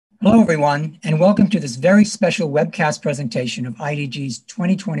Hello, everyone, and welcome to this very special webcast presentation of IDG's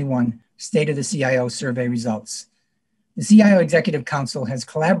 2021 State of the CIO survey results. The CIO Executive Council has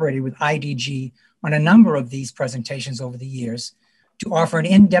collaborated with IDG on a number of these presentations over the years to offer an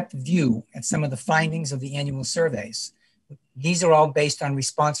in-depth view at some of the findings of the annual surveys. These are all based on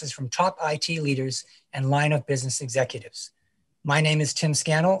responses from top IT leaders and line of business executives. My name is Tim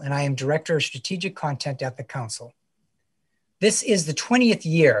Scannell, and I am Director of Strategic Content at the Council. This is the 20th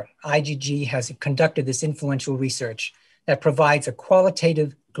year IDG has conducted this influential research that provides a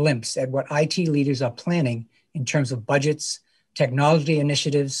qualitative glimpse at what IT leaders are planning in terms of budgets, technology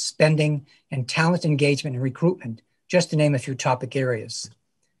initiatives, spending, and talent engagement and recruitment, just to name a few topic areas.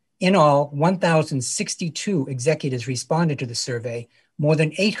 In all, 1,062 executives responded to the survey, more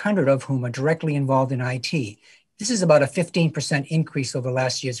than 800 of whom are directly involved in IT. This is about a 15% increase over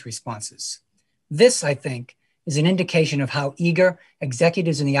last year's responses. This, I think, is an indication of how eager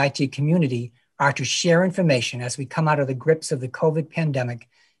executives in the IT community are to share information as we come out of the grips of the COVID pandemic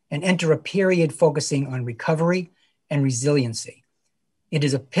and enter a period focusing on recovery and resiliency. It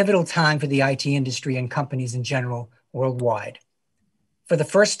is a pivotal time for the IT industry and companies in general worldwide. For the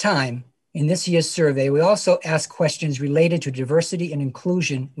first time in this year's survey, we also asked questions related to diversity and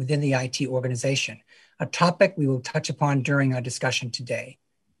inclusion within the IT organization, a topic we will touch upon during our discussion today.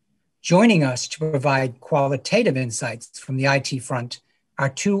 Joining us to provide qualitative insights from the IT front are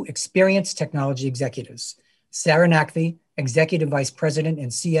two experienced technology executives, Sarah Naqvi, Executive Vice President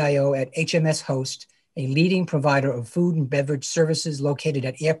and CIO at HMSHost, a leading provider of food and beverage services located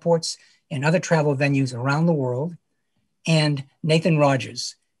at airports and other travel venues around the world, and Nathan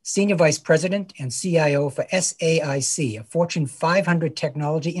Rogers, Senior Vice President and CIO for SAIC, a Fortune 500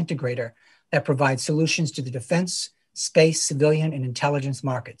 technology integrator that provides solutions to the defense, space, civilian, and intelligence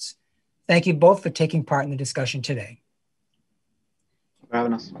markets. Thank you both for taking part in the discussion today. For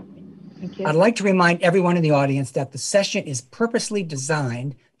having us. Thank you. I'd like to remind everyone in the audience that the session is purposely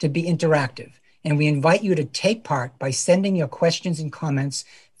designed to be interactive, and we invite you to take part by sending your questions and comments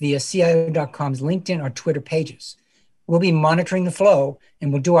via CIO.com's LinkedIn or Twitter pages. We'll be monitoring the flow,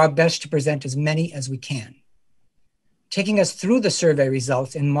 and we'll do our best to present as many as we can. Taking us through the survey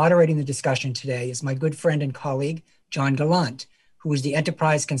results and moderating the discussion today is my good friend and colleague, John Gallant, who is the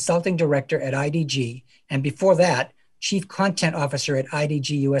Enterprise Consulting Director at IDG, and before that, Chief Content Officer at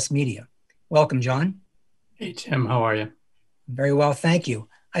IDG US Media. Welcome, John. Hey, Tim, how are you? Very well, thank you.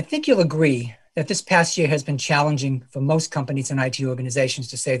 I think you'll agree that this past year has been challenging for most companies and IT organizations,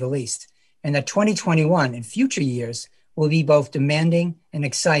 to say the least, and that 2021 and future years will be both demanding and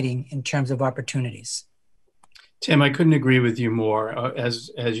exciting in terms of opportunities. Tim, I couldn't agree with you more. As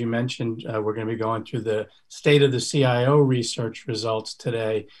you mentioned, we're going to be going through the State of the CIO research results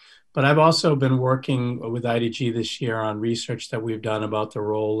today, but I've also been working with IDG this year on research that we've done about the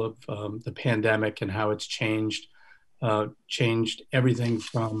role of the pandemic and how it's changed everything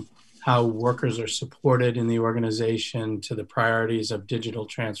from how workers are supported in the organization to the priorities of digital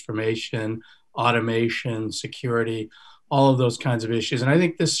transformation, automation, security, all of those kinds of issues. And I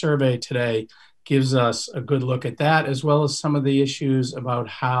think this survey today gives us a good look at that, as well as some of the issues about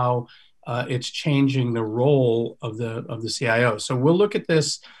how it's changing the role of the CIO. So we'll look at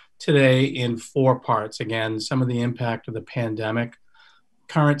this today in 4 parts. Again, some of the impact of the pandemic,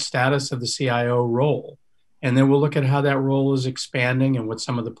 current status of the CIO role, and then we'll look at how that role is expanding and what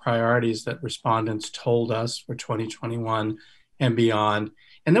some of the priorities that respondents told us for 2021 and beyond.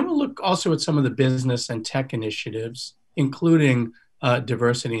 And then we'll look also at some of the business and tech initiatives, including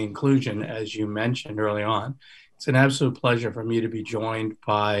diversity and inclusion, as you mentioned early on. It's an absolute pleasure for me to be joined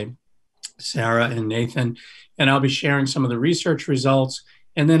by Sarah and Nathan, and I'll be sharing some of the research results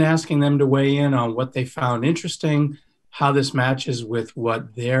and then asking them to weigh in on what they found interesting, how this matches with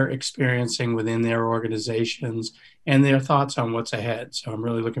what they're experiencing within their organizations, and their thoughts on what's ahead. So I'm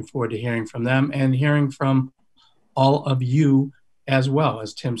really looking forward to hearing from them and hearing from all of you as well.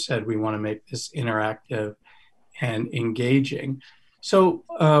 As Tim said, we want to make this interactive and engaging. So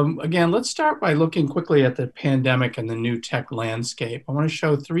again, let's start by looking quickly at the pandemic and the new tech landscape. I want to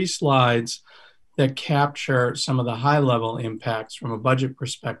show 3 slides that capture some of the high-level impacts from a budget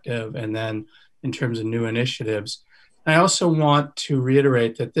perspective and then in terms of new initiatives. I also want to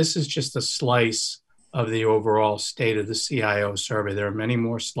reiterate that this is just a slice of the overall State of the CIO survey. There are many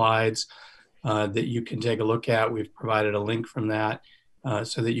more slides that you can take a look at. We've provided a link from that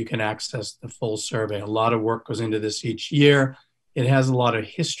so that you can access the full survey. A lot of work goes into this each year. It has a lot of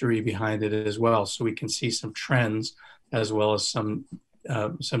history behind it as well, so we can see some trends as well as some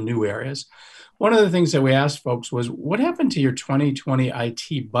new areas. One of the things that we asked folks was, what happened to your 2020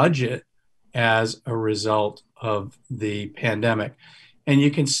 IT budget as a result of the pandemic? And you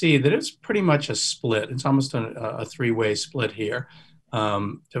can see that it's pretty much a split. It's almost a three-way split here,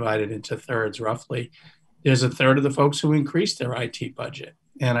 divided into thirds roughly. There's a third of the folks who increased their IT budget.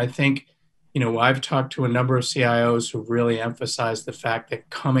 And I think, I've talked to a number of CIOs who really emphasized the fact that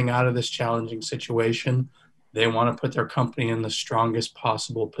coming out of this challenging situation, they want to put their company in the strongest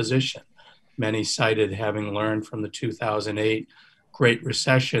possible position. Many cited having learned from the 2008 Great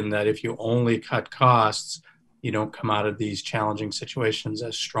Recession that if you only cut costs, you don't come out of these challenging situations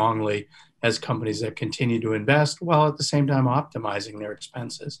as strongly as companies that continue to invest while at the same time optimizing their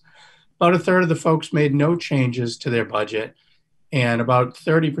expenses. About a third of the folks made no changes to their budget, and about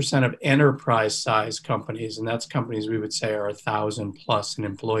 30% of enterprise size companies, and that's companies we would say are 1,000 plus in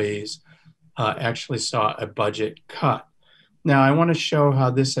employees, actually saw a budget cut. Now, I want to show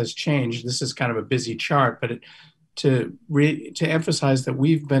how this has changed. This is kind of a busy chart, but to emphasize that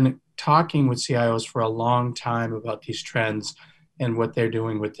we've been talking with CIOs for a long time about these trends and what they're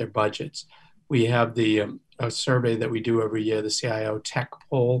doing with their budgets. We have a survey that we do every year, the CIO Tech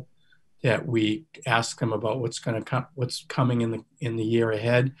Poll, that we ask them about what's coming in the year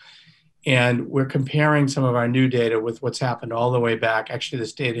ahead. And we're comparing some of our new data with what's happened all the way back. Actually,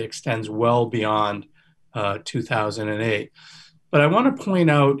 this data extends well beyond 2008. But I want to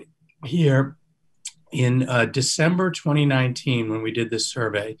point out here, in December 2019, when we did this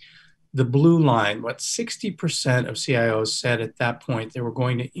survey, the blue line, 60% of CIOs said at that point they were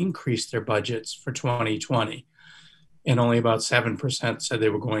going to increase their budgets for 2020. And only about 7% said they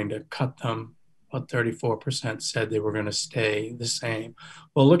were going to cut them. About 34% said they were going to stay the same.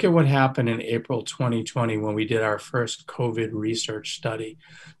 Well, look at what happened in April 2020 when we did our first COVID research study.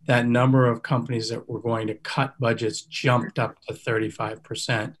 That number of companies that were going to cut budgets jumped up to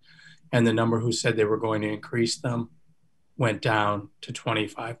 35%. And the number who said they were going to increase them went down to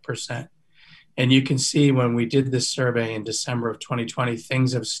 25%. And you can see when we did this survey in December of 2020,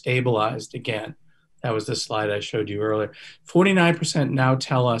 things have stabilized again. That was the slide I showed you earlier. 49% now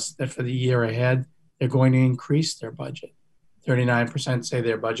tell us that for the year ahead, they're going to increase their budget. 39% say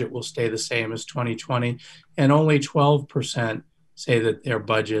their budget will stay the same as 2020, and only 12% say that their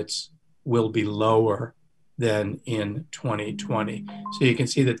budgets will be lower than in 2020. So you can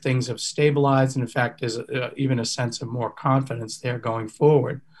see that things have stabilized, and in fact, there's even a sense of more confidence there going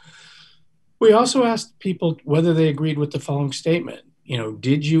forward. We also asked people whether they agreed with the following statement.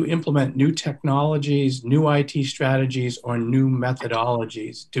 Did you implement new technologies, new IT strategies, or new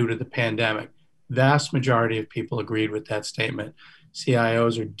methodologies due to the pandemic? Vast majority of people agreed with that statement.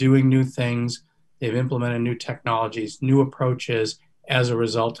 CIOs are doing new things. They've implemented new technologies, new approaches as a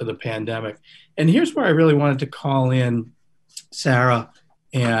result of the pandemic. And here's where I really wanted to call in Sarah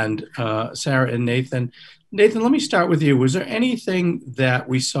and Nathan. Nathan, let me start with you. Was there anything that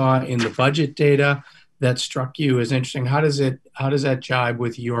we saw in the budget data that struck you as interesting? How does that jibe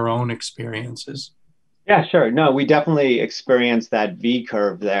with your own experiences? Yeah, sure. No, we definitely experienced that V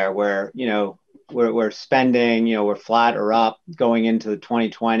curve there where, we're spending, we're flat or up going into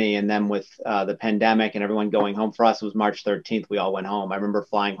 2020. And then with the pandemic and everyone going home, for us, it was March 13th. We all went home. I remember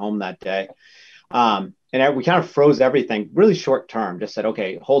flying home that day. And we kind of froze everything really short term, just said,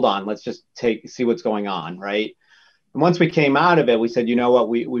 okay, hold on, let's just see what's going on, right? And once we came out of it, we said, you know what,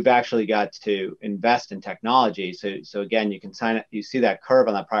 we've actually got to invest in technology. So again, you see that curve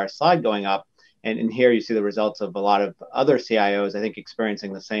on that prior slide going up. And here you see the results of a lot of other CIOs, I think,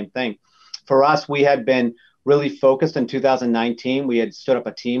 experiencing the same thing. For us, we had been really focused in 2019. We had stood up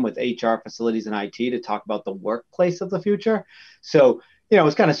a team with HR, facilities, and IT to talk about the workplace of the future. So, it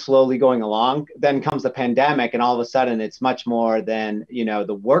was kind of slowly going along. Then comes the pandemic, and all of a sudden it's much more than,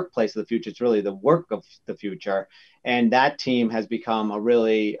 the workplace of the future. It's really the work of the future. And that team has become a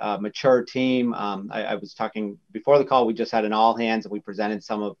really mature team. I was talking before the call, we just had an all hands and we presented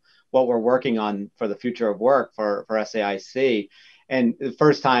some of what we're working on for the future of work for SAIC. And the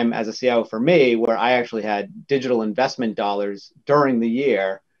first time as a CIO for me, where I actually had digital investment dollars during the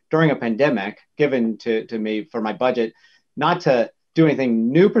year, during a pandemic, given to me for my budget, not to do anything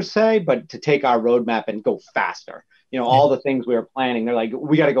new per se, but to take our roadmap and go faster. All the things we were planning, they're like,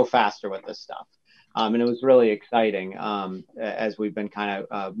 we got to go faster with this stuff. And it was really exciting as we've been kind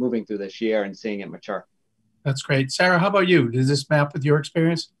of moving through this year and seeing it mature. That's great. Sarah, how about you? Does this map with your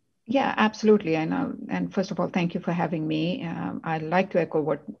experience? Yeah, absolutely. And first of all, thank you for having me. I'd like to echo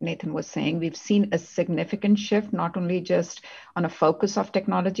what Nathan was saying. We've seen a significant shift, not only just on a focus of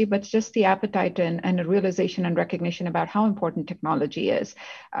technology, but just the appetite and a realization and recognition about how important technology is.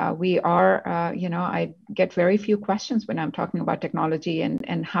 I get very few questions when I'm talking about technology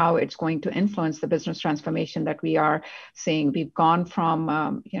and how it's going to influence the business transformation that we are seeing. We've gone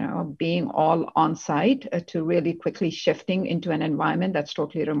from, being all on site to really quickly shifting into an environment that's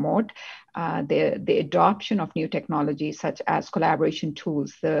totally remote. The adoption of new technologies such as collaboration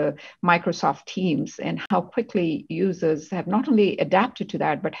tools, the Microsoft Teams, and how quickly users have not only adapted to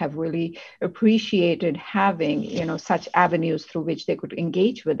that, but have really appreciated having such avenues through which they could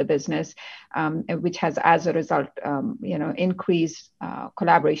engage with the business, which has as a result increased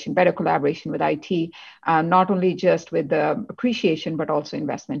collaboration, better collaboration with IT, not only just with the appreciation, but also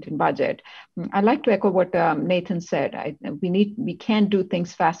investment in budget. I'd like to echo what Nathan said. We can't do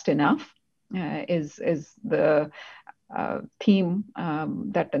things fast enough. Is the theme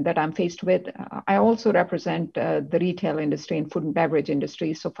that I'm faced with. I also represent the retail industry and food and beverage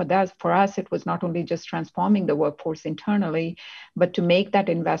industry. So for us, it was not only just transforming the workforce internally, but to make that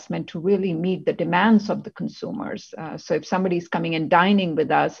investment to really meet the demands of the consumers. So if somebody's coming and dining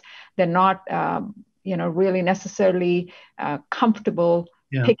with us, they're not really necessarily comfortable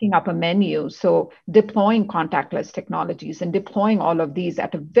picking up a menu. So deploying contactless technologies and deploying all of these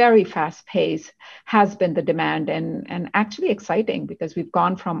at a very fast pace has been the demand, and actually exciting, because we've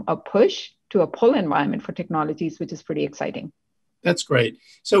gone from a push to a pull environment for technologies, which is pretty exciting. That's great.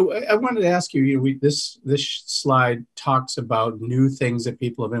 So I wanted to ask you, this slide talks about new things that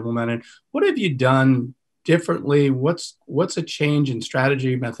people have implemented. What have you done differently? What's a change in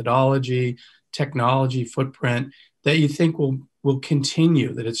strategy, methodology, technology footprint that you think will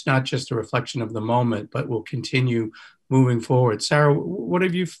continue, that it's not just a reflection of the moment, but will continue moving forward? Sarah,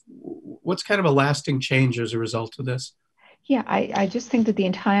 what's kind of a lasting change as a result of this? Yeah, I just think that the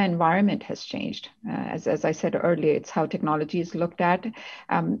entire environment has changed. As I said earlier, it's how technology is looked at.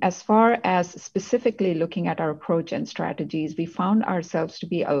 As far as specifically looking at our approach and strategies, we found ourselves to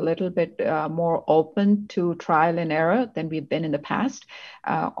be a little bit more open to trial and error than we've been in the past.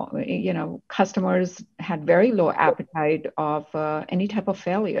 Customers had very low appetite of any type of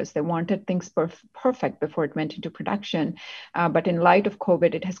failures. They wanted things perfect before it went into production. But in light of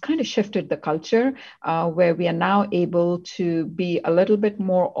COVID, it has kind of shifted the culture where we are now able to be a little bit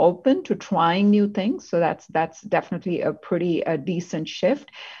more open to trying new things. So that's definitely a pretty decent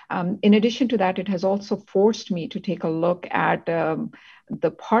shift. In addition to that, it has also forced me to take a look at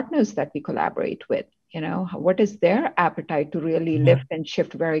the partners that we collaborate with. What is their appetite to really lift and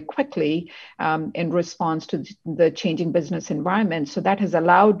shift very quickly in response to the changing business environment? So that has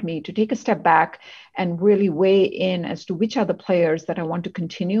allowed me to take a step back and really weigh in as to which are the players that I want to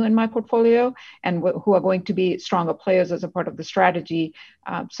continue in my portfolio and who are going to be stronger players as a part of the strategy.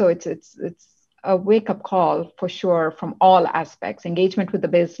 So it's a wake-up call for sure from all aspects: engagement with the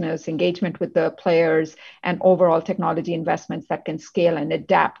business, engagement with the players, and overall technology investments that can scale and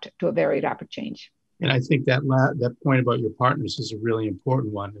adapt to a very rapid change. And I think that point about your partners is a really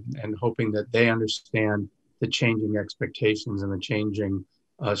important one, and hoping that they understand the changing expectations and the changing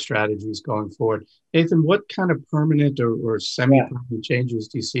strategies going forward. Nathan, what kind of permanent or semi-permanent changes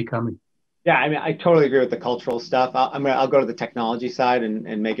do you see coming? Yeah, I mean, I totally agree with the cultural stuff. I'll go to the technology side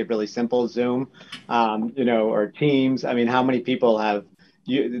and make it really simple. Zoom, or Teams. I mean, how many people have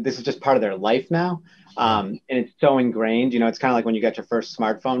this is just part of their life now. And it's so ingrained, it's kind of like when you get your first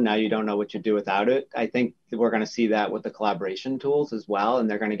smartphone, now you don't know what you do without it. I think that we're going to see that with the collaboration tools as well, and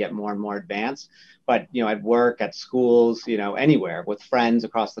they're going to get more and more advanced. But, at work, at schools, anywhere with friends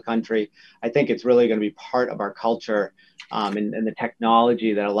across the country, I think it's really going to be part of our culture and the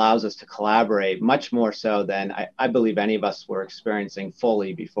technology that allows us to collaborate much more so than I believe any of us were experiencing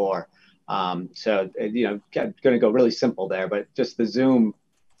fully before. So, going to go really simple there, but just the Zoom,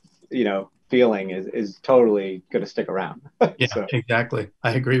 feeling is totally going to stick around. Yeah, so. Exactly.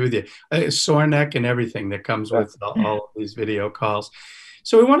 I agree with you. Sore neck and everything that comes with all of these video calls.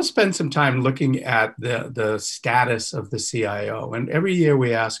 So we want to spend some time looking at the status of the CIO. And every year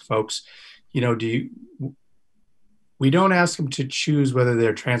we ask folks, we don't ask them to choose whether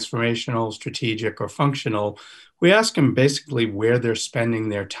they're transformational, strategic, or functional. We ask them basically where they're spending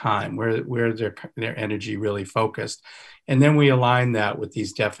their time, where their energy really focused. And then we align that with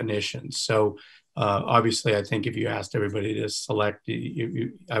these definitions. So obviously, I think if you asked everybody to select,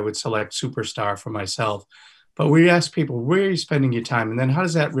 I would select superstar for myself. But we ask people, where are you spending your time? And then how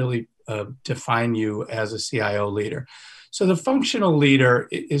does that really define you as a CIO leader? So the functional leader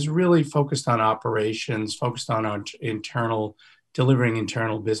is really focused on operations, focused on our internal delivering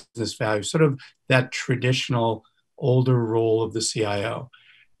internal business value, sort of that traditional older role of the CIO.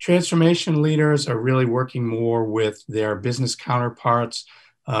 Transformation leaders are really working more with their business counterparts,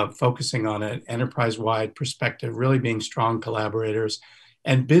 focusing on an enterprise-wide perspective, really being strong collaborators.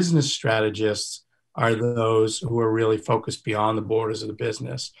 And business strategists are those who are really focused beyond the borders of the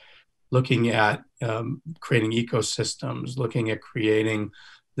business, looking at creating ecosystems, looking at creating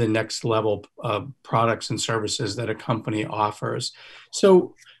the next level of products and services that a company offers.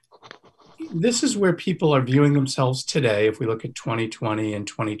 So this is where people are viewing themselves today. If we look at 2020 and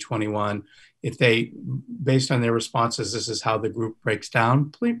 2021, if they, based on their responses, this is how the group breaks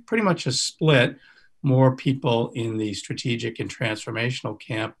down, pretty much a split, more people in the strategic and transformational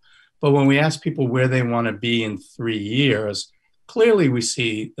camp. But when we ask people where they want to be in 3 years, clearly we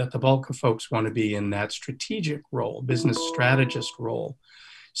see that the bulk of folks want to be in that strategic role, business strategist role.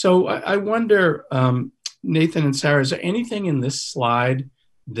 So I wonder, Nathan and Sarah, is there anything in this slide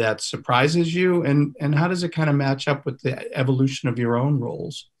that surprises you, and how does it kind of match up with the evolution of your own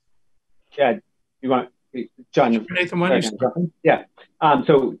roles? Yeah, you want John? Sure, Nathan, why don't you start? Yeah.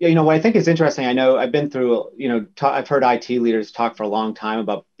 So what I think is interesting. I know I've been through. I've heard IT leaders talk for a long time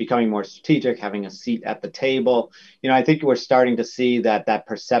about becoming more strategic, having a seat at the table. I think we're starting to see that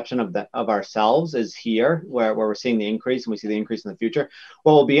perception of ourselves is here, where we're seeing the increase, and we see the increase in the future.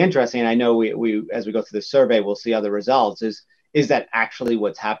 What will be interesting, and I know we as we go through the survey, we'll see other results. Is that actually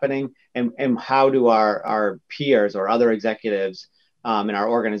what's happening, and how do our peers or other executives in our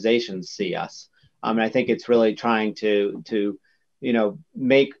organizations see us? And I think it's really trying to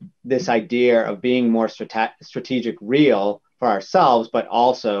make this idea of being more strategic real for ourselves, but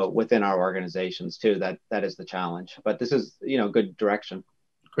also within our organizations too. That is the challenge. But this is good direction.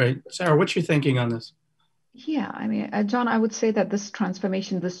 Great, Sarah, what's your thinking on this? Yeah, I mean, John, I would say that this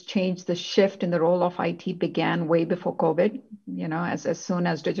transformation, this change, the shift in the role of IT began way before COVID. As soon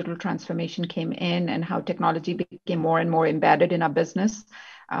as digital transformation came in and how technology became more and more embedded in our business,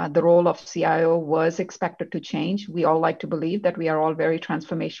 the role of CIO was expected to change. We all like to believe that we are all very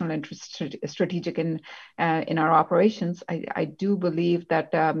transformational and strategic in our operations. I do believe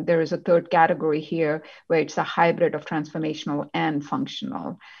that there is a third category here where it's a hybrid of transformational and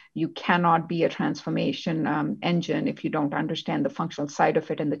functional. You cannot be a transformation engine if you don't understand the functional side of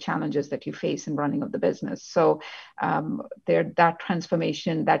it and the challenges that you face in running of the business. So that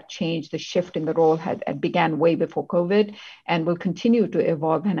transformation, that change, the shift in the role had began way before COVID and will continue to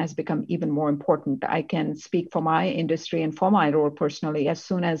evolve and has become even more important. I can speak for my industry and for my role personally. As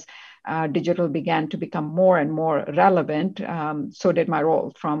soon as digital began to become more and more relevant, so did my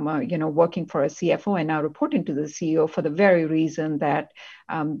role from working for a CFO and now reporting to the CEO for the very reason that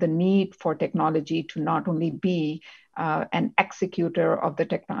the need for technology to not only be an executor of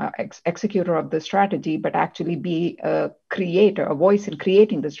the strategy, but actually be a creator, a voice in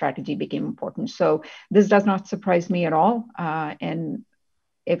creating the strategy became important. So this does not surprise me at all. And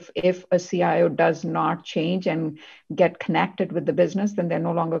if a CIO does not change and get connected with the business, then they're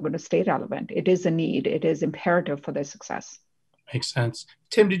no longer going to stay relevant. It is a need. It is imperative for their success. Makes sense.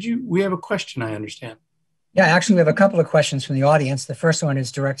 Tim, we have a question, I understand. Yeah, actually, we have a couple of questions from the audience. The first one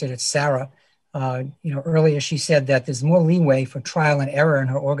is directed at Sarah. Earlier she said that there's more leeway for trial and error in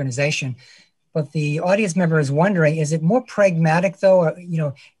her organization. But the audience member is wondering, is it more pragmatic though?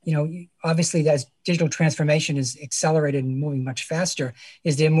 Obviously as digital transformation is accelerated and moving much faster,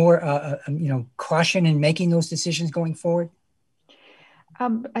 is there more, caution in making those decisions going forward?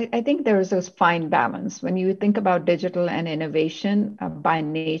 I think there is this fine balance. When you think about digital and innovation by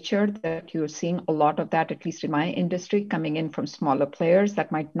nature, that you're seeing a lot of that, at least in my industry, coming in from smaller players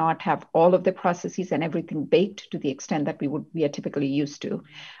that might not have all of the processes and everything baked to the extent that we are typically used to.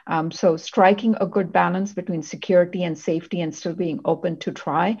 So striking a good balance between security and safety and still being open to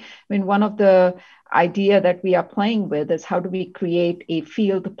try. I mean, one of the idea that we are playing with is how do we create a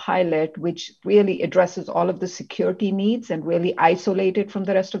field pilot which really addresses all of the security needs and really isolate it from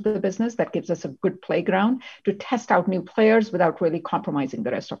the rest of the business. That gives us a good playground to test out new players without really compromising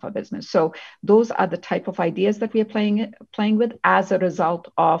the rest of our business. So those are the type of ideas that we are playing with as a result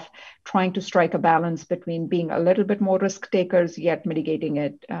of trying to strike a balance between being a little bit more risk takers, yet mitigating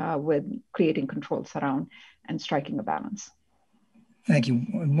it with creating controls around and striking a balance. Thank you.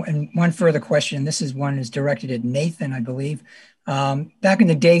 And one further question. This is directed at Nathan, I believe. Back in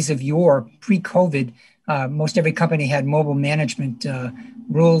the days of yore, pre-COVID, most every company had mobile management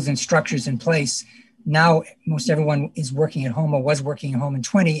rules and structures in place. Now, most everyone is working at home or was working at home in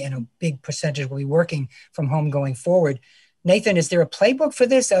 20, and a big percentage will be working from home going forward. Nathan, is there a playbook for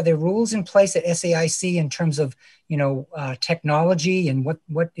this? Are there rules in place at SAIC in terms of, technology and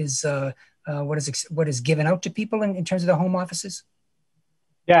what is what is given out to people in terms of the home offices?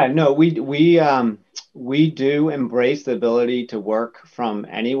 Yeah, no, we do embrace the ability to work from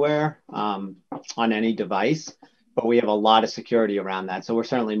anywhere on any device, but we have a lot of security around that. So we're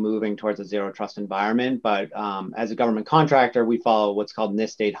certainly moving towards a zero trust environment. But as a government contractor, we follow what's called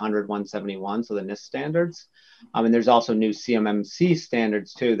NIST 800-171, so the NIST standards. And there's also new CMMC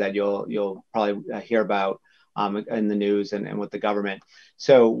standards too that you'll probably hear about in the news and with the government.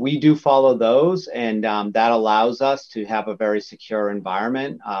 So we do follow those, and that allows us to have a very secure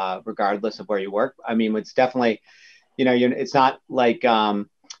environment, regardless of where you work. I mean, it's definitely, it's not like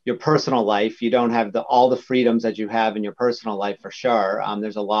your personal life. You don't have all the freedoms that you have in your personal life for sure.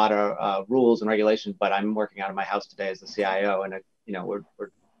 There's a lot of rules and regulations, but I'm working out of my house today as the CIO, and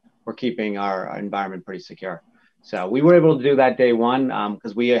we're keeping our environment pretty secure. So we were able to do that day one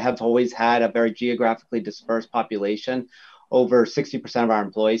because we have always had a very geographically dispersed population. Over 60% of our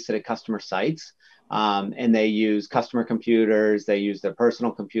employees sit at customer sites, and they use customer computers. They use their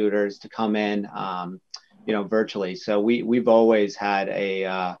personal computers to come in, virtually. So we've always had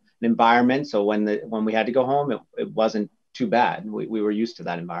an environment. So when we had to go home, it wasn't too bad. We were used to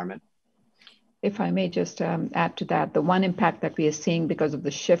that environment. If I may just add to that, the one impact that we are seeing because of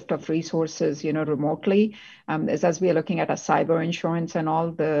the shift of resources, remotely, is as we are looking at our cyber insurance and all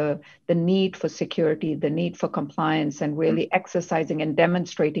the need for security, the need for compliance, and really exercising and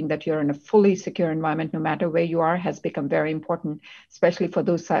demonstrating that you're in a fully secure environment, no matter where you are, has become very important, especially for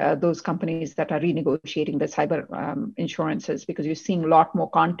those companies that are renegotiating the cyber insurances, because you're seeing a lot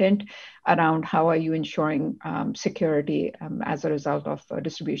more content around how are you ensuring security as a result of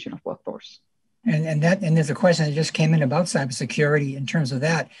distribution of workforce. And there's a question that just came in about cybersecurity in terms of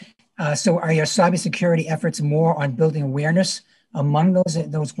that. So are your cybersecurity efforts more on building awareness among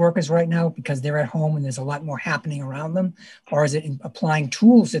those workers right now because they're at home and there's a lot more happening around them? Or is it applying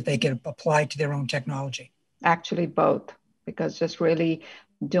tools that they can apply to their own technology? Actually, both, because just really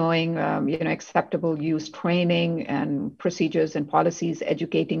doing acceptable use training and procedures and policies,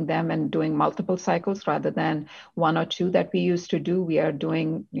 educating them, and doing multiple cycles rather than one or two that we used to do. We are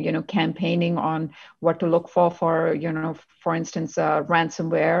doing campaigning on what to look for instance,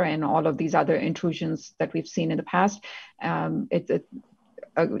 ransomware and all of these other intrusions that we've seen in the past. It's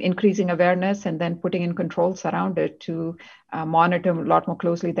increasing awareness and then putting in controls around it to monitor a lot more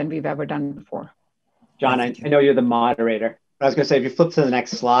closely than we've ever done before. John, I know you're the moderator. I was going to say, if you flip to the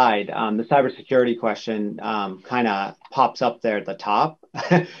next slide, the cybersecurity question kind of pops up there at the top.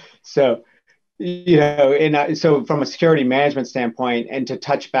 So, so from a security management standpoint, and to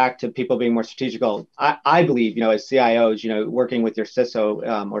touch back to people being more strategical, I believe, as CIOs, working with your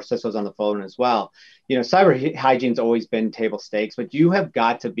CISO or CISOs on the phone as well, cyber hygiene's always been table stakes, but you have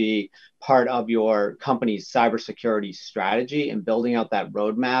got to be part of your company's cybersecurity strategy and building out that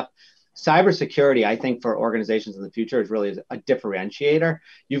roadmap. Cybersecurity, I think, for organizations in the future is really a differentiator.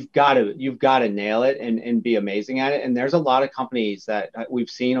 You've got to nail it and be amazing at it. And there's a lot of companies that we've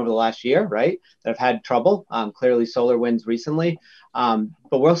seen over the last year, right, that have had trouble. Clearly, SolarWinds recently, but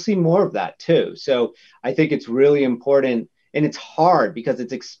we'll see more of that too. So I think it's really important, and it's hard because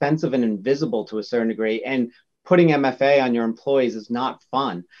it's expensive and invisible to a certain degree. And putting MFA on your employees is not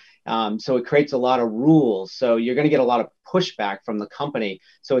fun. So it creates a lot of rules. So you're going to get a lot of pushback from the company.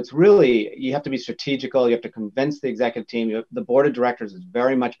 So it's really, you have to be strategical. You have to convince the executive team. The board of directors is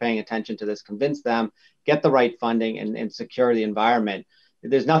very much paying attention to this. Convince them, get the right funding, and secure the environment.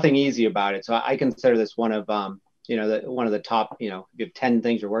 There's nothing easy about it. So I consider this one of one of the top. If you have 10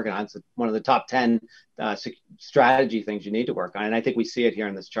 things you're working on, it's one of the top 10 strategy things you need to work on. And I think we see it here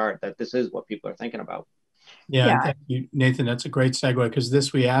in this chart that this is what people are thinking about. Yeah. Thank you, Nathan. That's a great segue,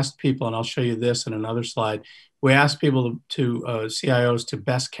 because we asked people, and I'll show you this in another slide. We asked people to CIOs to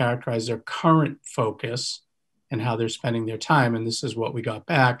best characterize their current focus and how they're spending their time. And this is what we got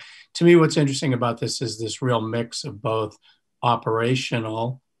back. To me, what's interesting about this is this real mix of both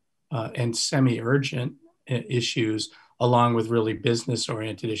operational and semi-urgent issues, along with really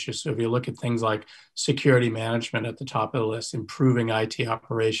business-oriented issues. So if you look at things like security management at the top of the list, improving IT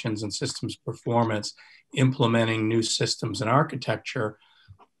operations and systems performance, implementing new systems and architecture,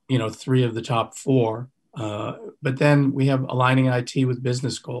 3 of the top 4. But then we have aligning IT with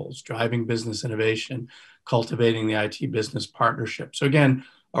business goals, driving business innovation, cultivating the IT business partnership. So again,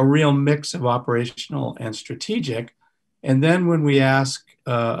 a real mix of operational and strategic. And then when we ask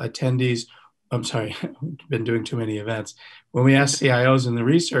attendees, I'm sorry, I've been doing too many events. When we ask CIOs in the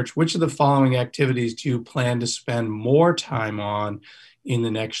research, which of the following activities do you plan to spend more time on in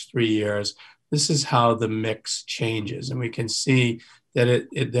the next 3 years? This is how the mix changes. And we can see that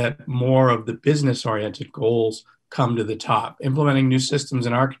that more of the business-oriented goals come to the top. Implementing new systems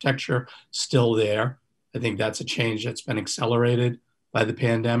and architecture, still there. I think that's a change that's been accelerated by the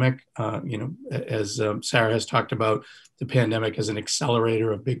pandemic. As Sarah has talked about, the pandemic as an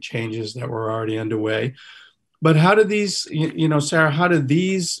accelerator of big changes that were already underway. But how do these, Sarah, how do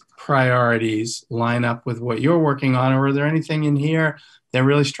these priorities line up with what you're working on? Or are there anything in here that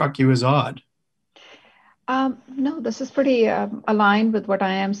really struck you as odd? No, this is pretty aligned with what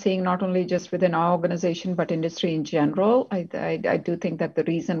I am seeing, not only just within our organization, but industry in general. I do think that the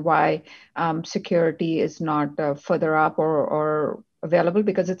reason why security is not further up or available,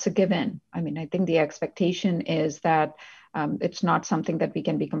 because it's a given. I mean, I think the expectation is that it's not something that we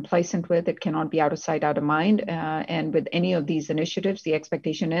can be complacent with. It cannot be out of sight, out of mind. And with any of these initiatives, the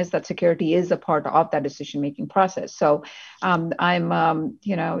expectation is that security is a part of that decision-making process. So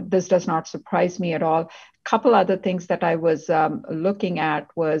this does not surprise me at all. Couple other things that I was looking at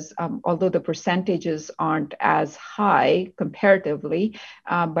was, although the percentages aren't as high comparatively,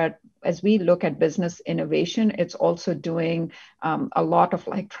 but as we look at business innovation, it's also doing a lot of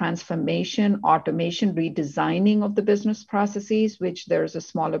like transformation, automation, redesigning of the business processes, which there's a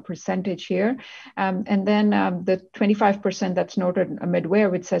smaller percentage here. And then the 25% that's noted midway,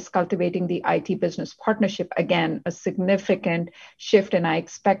 which says cultivating the IT business partnership, again, a significant shift. And I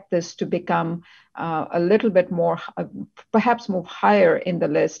expect this to become a little bit more, perhaps move higher in the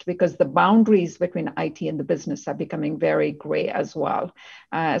list, because the boundaries between IT and the business are becoming very gray as well.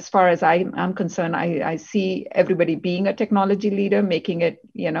 As far as I'm concerned, I see everybody being a technology leader, making it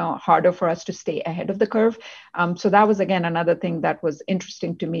harder for us to stay ahead of the curve. So that was, again, another thing that was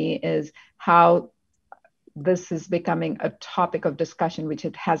interesting to me, is how this is becoming a topic of discussion, which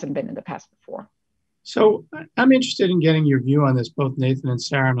it hasn't been in the past before. So I'm interested in getting your view on this, both Nathan and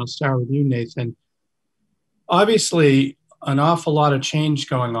Sarah, and I'll start with you, Nathan. Obviously, an awful lot of change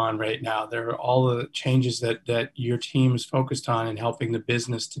going on right now. There are all the changes that your team is focused on in helping the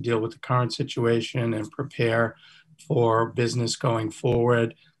business to deal with the current situation and prepare for business going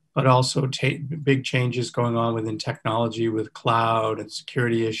forward, but also big changes going on within technology with cloud and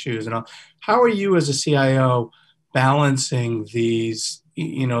security issues and all. How are you as a CIO balancing these,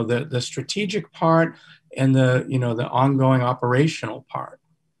 the strategic part and the ongoing operational part?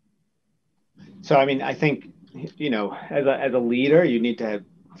 So, I mean, I think, as a leader, you need to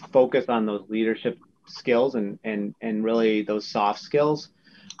focus on those leadership skills and really those soft skills,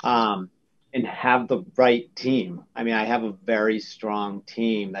 and have the right team. I mean, I have a very strong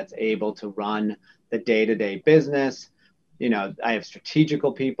team that's able to run the day-to-day business. I have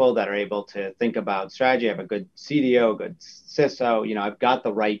strategical people that are able to think about strategy. I have a good CDO, a good CISO. I've got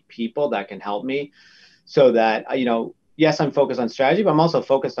the right people that can help me, so that, yes, I'm focused on strategy, but I'm also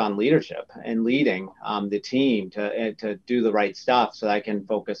focused on leadership and leading the team to do the right stuff, so that I can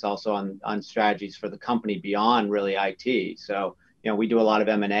focus also on strategies for the company beyond really IT. So, we do a lot of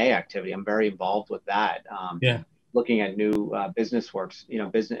M&A activity. I'm very involved with that. Looking at new business works,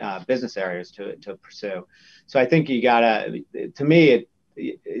 business areas to pursue. So I think you gotta, to me,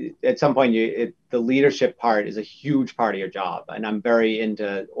 at some point, the leadership part is a huge part of your job. And I'm very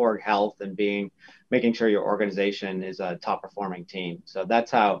into org health and making sure your organization is a top performing team. So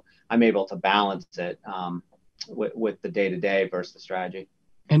that's how I'm able to balance it with the day-to-day versus the strategy.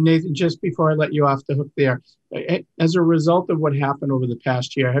 And Nathan, just before I let you off the hook there, as a result of what happened over the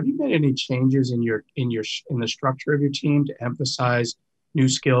past year, have you made any changes in the structure of your team to emphasize new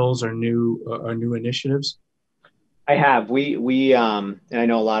skills or new initiatives? I have. We and I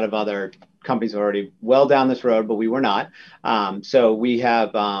know a lot of other companies are already well down this road, but we were not. So we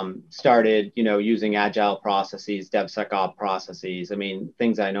have started, using agile processes, DevSecOps processes. I mean,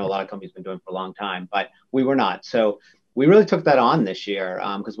 things I know a lot of companies have been doing for a long time, but we were not. So we really took that on this year,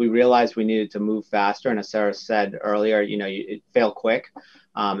 because we realized we needed to move faster. And as Sarah said earlier, it failed quick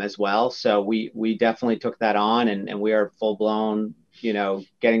as well. So we definitely took that on, and we are full blown,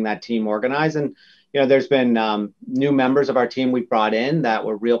 getting that team organized. And there's been new members of our team we brought in that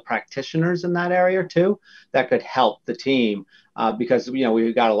were real practitioners in that area too, that could help the team, because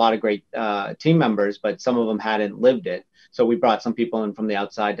we've got a lot of great team members, but some of them hadn't lived it. So we brought some people in from the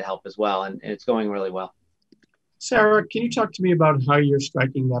outside to help as well, and it's going really well. Sarah, can you talk to me about how you're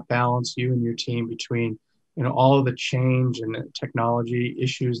striking that balance, you and your team, between all of the change and the technology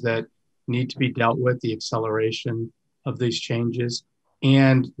issues that need to be dealt with, the acceleration of these changes,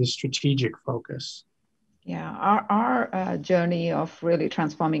 and the strategic focus? Yeah, our journey of really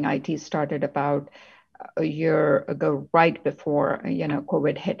transforming IT started about a year ago, right before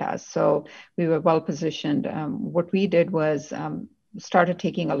COVID hit us. So we were well positioned. What we did was started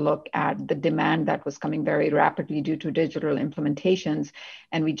taking a look at the demand that was coming very rapidly due to digital implementations,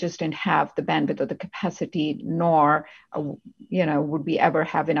 and we just didn't have the bandwidth or the capacity, nor would we ever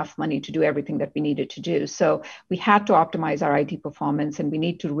have enough money to do everything that we needed to do. So we had to optimize our IT performance, and we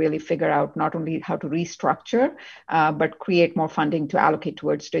need to really figure out not only how to restructure, but create more funding to allocate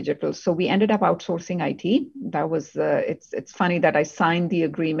towards digital. So we ended up outsourcing IT. That was it's funny that I signed the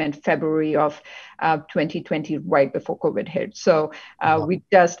agreement February of 2020, right before COVID hit. So we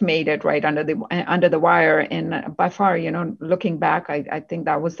just made it right under the wire. And by far, looking back, I think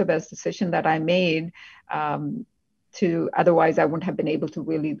that was the best decision that I made. Otherwise, I wouldn't have been able to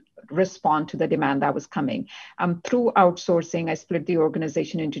really respond to the demand that was coming. Through outsourcing, I split the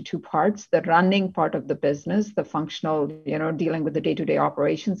organization into two parts. The running part of the business, the functional, dealing with the day-to-day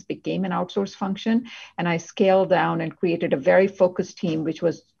operations, became an outsourced function. And I scaled down and created a very focused team, which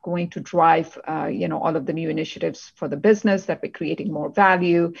was going to drive, all of the new initiatives for the business that were creating more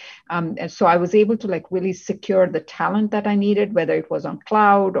value. And so I was able to really secure the talent that I needed, whether it was on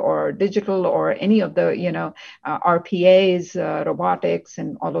cloud or digital or any of the, RPAs, robotics,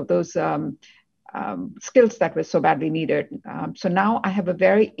 and all of those skills that were so badly needed. So now I have a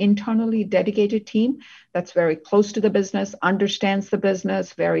very internally dedicated team that's very close to the business, understands the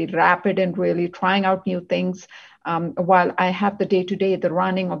business, very rapid and really trying out new things. While I have the day-to-day, the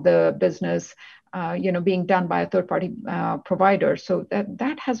running of the business, being done by a third-party provider. So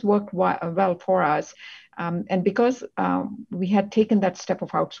that has worked well for us. And because we had taken that step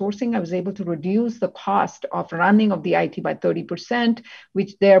of outsourcing, I was able to reduce the cost of running of the IT by 30%,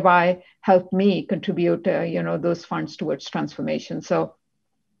 which thereby helped me contribute, those funds towards transformation. So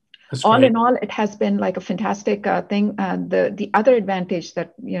all in all, it has been like a fantastic thing. The other advantage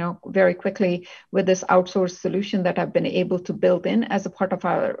that, very quickly with this outsourced solution that I've been able to build in as a part of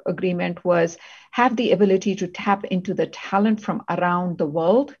our agreement was have the ability to tap into the talent from around the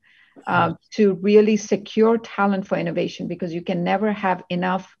world. To really secure talent for innovation, because you can never have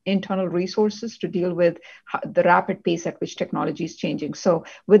enough internal resources to deal with the rapid pace at which technology is changing. So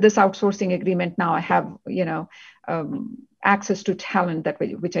with this outsourcing agreement now, I have access to talent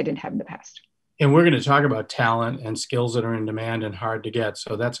which I didn't have in the past. And we're going to talk about talent and skills that are in demand and hard to get.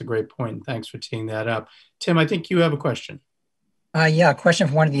 So that's a great point. And thanks for teeing that up. Tim, I think you have a question. A question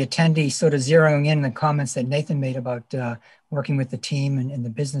from one of the attendees, sort of zeroing in the comments that Nathan made about working with the team and the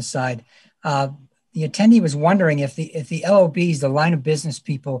business side. The attendee was wondering if the LOBs, the line of business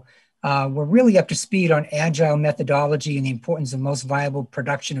people, were really up to speed on agile methodology and the importance of most viable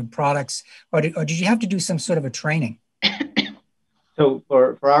production of products, or did you have to do some sort of a training? So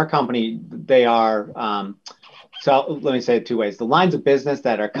for our company, they are. So let me say it two ways. The lines of business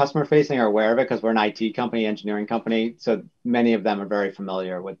that are customer facing are aware of it because we're an IT company, engineering company. So many of them are very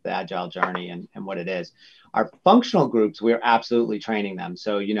familiar with the agile journey and what it is. Our functional groups, we're absolutely training them.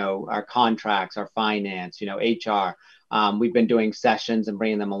 So, our contracts, our finance, HR, we've been doing sessions and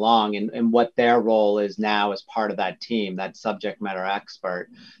bringing them along and what their role is now as part of that team, that subject matter expert.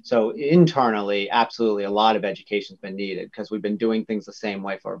 So internally, absolutely, a lot of education has been needed because we've been doing things the same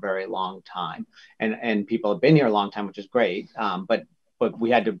way for a very long time. And people have been here a long time, which is great. But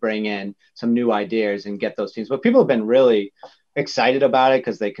we had to bring in some new ideas and get those teams. But people have been really excited about it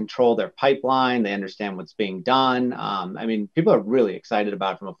because they control their pipeline. They understand what's being done. People are really excited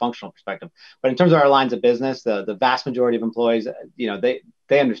about it from a functional perspective. But in terms of our lines of business, the vast majority of employees,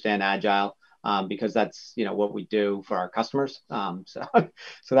 they understand agile because that's what we do for our customers. So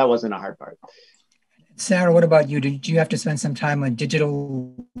that wasn't a hard part. Sarah, what about you? Did you have to spend some time on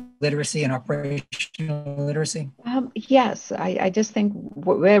digital literacy and operational literacy? Yes, I just think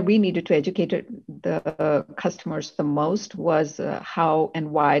where we needed to educate the customers the most was how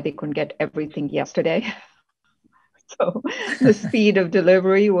and why they couldn't get everything yesterday. So the speed of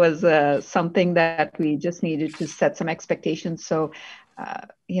delivery was something that we just needed to set some expectations. So,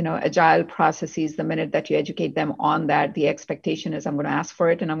 agile processes, the minute that you educate them on that, the expectation is I'm going to ask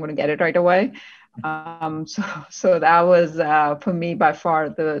for it and I'm going to get it right away. So that was, for me, by far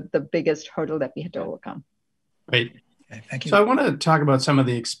the biggest hurdle that we had to overcome. Great. Okay, thank you. So I want to talk about some of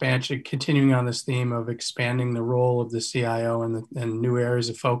the expansion, continuing on this theme of expanding the role of the CIO and new areas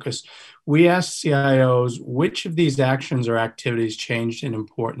of focus. We asked CIOs, which of these actions or activities changed in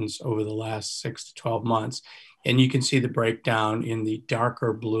importance over the last 6 to 12 months? And you can see the breakdown in the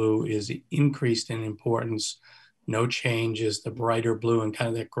darker blue is increased in importance. No change is the brighter blue, and kind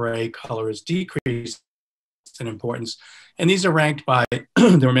of that gray color is decreased in importance. And these are ranked by,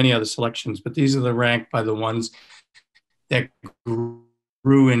 there were many other selections, but these are ranked by the ones that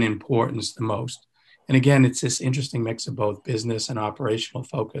grew in importance the most. And again, it's this interesting mix of both business and operational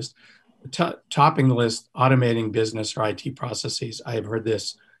focus. topping the list, automating business or IT processes. I have heard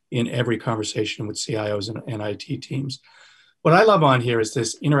this in every conversation with CIOs and IT teams. What I love on here is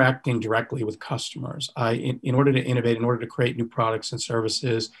this interacting directly with customers. In order to innovate, in order to create new products and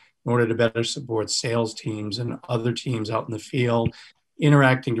services, in order to better support sales teams and other teams out in the field,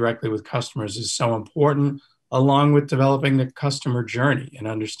 interacting directly with customers is so important, along with developing the customer journey and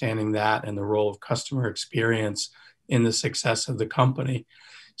understanding that and the role of customer experience in the success of the company.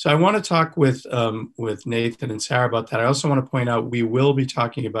 So I want to talk with Nathan and Sarah about that. I also want to point out we will be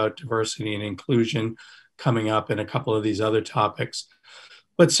talking about diversity and inclusion coming up in a couple of these other topics.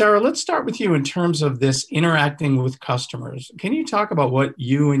 But Sarah, let's start with you in terms of this interacting with customers. Can you talk about what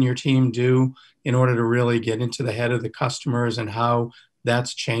you and your team do in order to really get into the head of the customers and how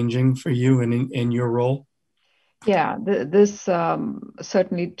that's changing for you in your role? Yeah, this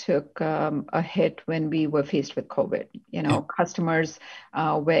certainly took a hit when we were faced with COVID. Customers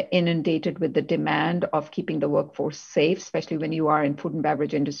were inundated with the demand of keeping the workforce safe, especially when you are in food and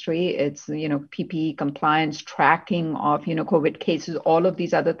beverage industry. It's, PPE compliance, tracking of, COVID cases, all of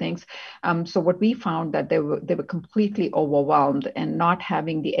these other things. So what we found that they were completely overwhelmed and not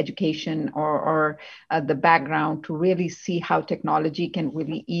having the education or the background to really see how technology can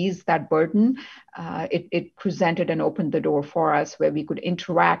really ease that burden. It presented and opened the door for us where we could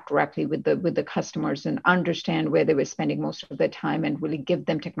interact directly with the customers and understand where they were spending most of their time and really give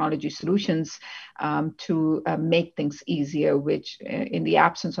them technology solutions to make things easier, which in the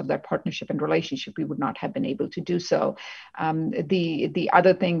absence of that partnership and relationship, we would not have been able to do so. The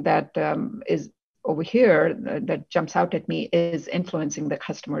other thing that is over here that jumps out at me is influencing the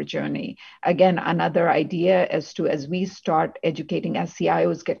customer journey. Again, another idea as we start educating, as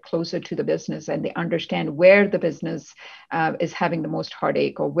CIOs get closer to the business and they understand where the business is having the most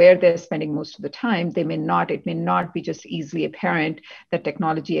heartache or where they're spending most of the time, it may not be just easily apparent that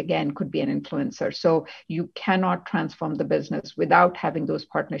technology, again, could be an influencer. So you cannot transform the business without having those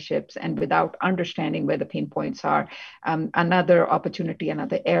partnerships and without understanding where the pain points are. Another opportunity,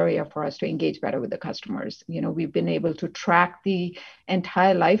 another area for us to engage better with the customers. We've been able to track the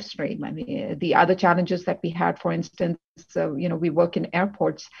entire life stream. I mean, the other challenges that we had, for instance, we work in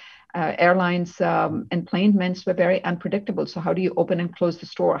airports. Airlines enplanements were very unpredictable. So how do you open and close the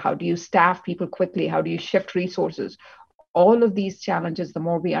store? How do you staff people quickly? How do you shift resources? All of these challenges, the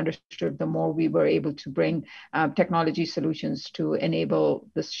more we understood, the more we were able to bring technology solutions to enable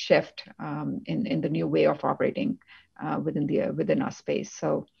this shift in the new way of operating within our space.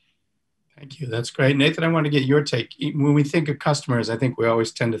 So. Thank you. That's great. Nathan, I want to get your take. When we think of customers, I think we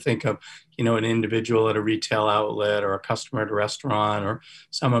always tend to think of, an individual at a retail outlet or a customer at a restaurant or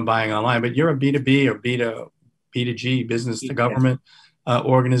someone buying online, but you're a B2B or B2G, business to government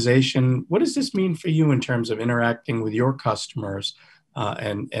organization. What does this mean for you in terms of interacting with your customers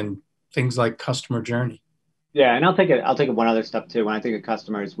and things like customer journey? Yeah, and I'll take it one other step too. When I think of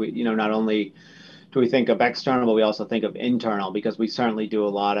customers, we, not only do we think of external, but we also think of internal, because we certainly do a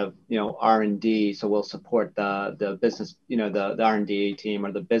lot of, R&D. So we'll support the business, the R&D team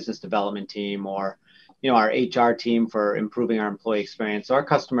or the business development team or, our HR team for improving our employee experience. So our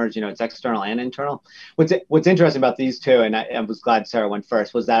customers, it's external and internal. What's interesting about these two, and I was glad Sarah went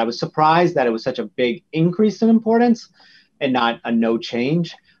first, was that I was surprised that it was such a big increase in importance and not a no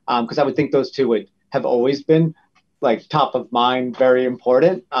change, because I would think those two would have always been like top of mind, very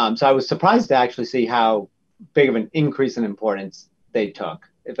important. So I was surprised to actually see how big of an increase in importance they took,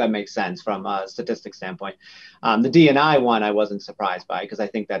 if that makes sense from a statistics standpoint. The D&I one, I wasn't surprised by, because I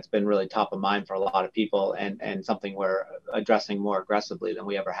think that's been really top of mind for a lot of people and something we're addressing more aggressively than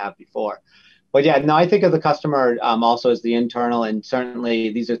we ever have before. But yeah, no, I think of the customer also as the internal, and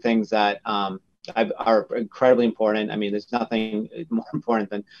certainly these are things that are incredibly important. I mean, there's nothing more important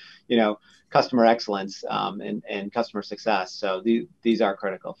than, customer excellence and customer success. So these are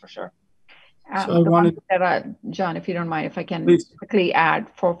critical for sure. So John, if you don't mind, if I can quickly add,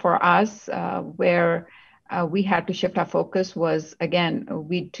 for us, where we had to shift our focus was, again,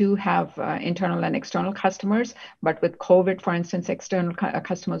 we do have internal and external customers, but with COVID, for instance, external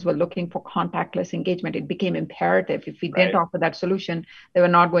customers were looking for contactless engagement. It became imperative. If we didn't offer that solution, they were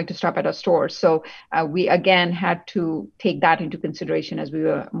not going to stop at our stores. So we, again, had to take that into consideration as we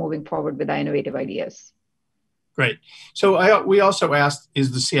were moving forward with our innovative ideas. Great. So we also asked,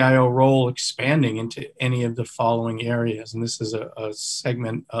 is the CIO role expanding into any of the following areas? And this is a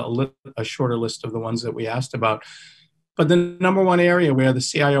segment, a shorter list of the ones that we asked about. But the number one area where the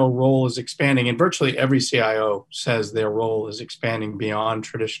CIO role is expanding, and virtually every CIO says their role is expanding beyond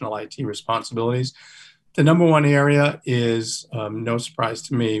traditional IT responsibilities. The number one area is, no surprise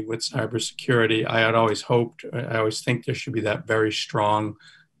to me, with cybersecurity. I had always hoped, I always think there should be that very strong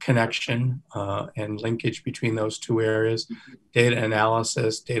connection and linkage between those two areas: data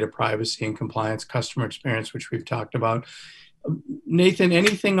analysis, data privacy and compliance, customer experience, which we've talked about. Nathan,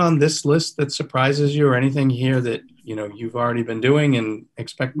 anything on this list that surprises you, or anything here that you've already been doing and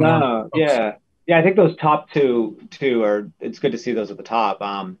expect more? No, yeah. I think those top two are. It's good to see those at the top.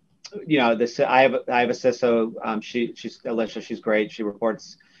 This I have a CISO. She's Alicia. She's great. She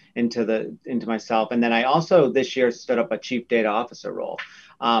reports into myself, and then I also this year stood up a chief data officer role.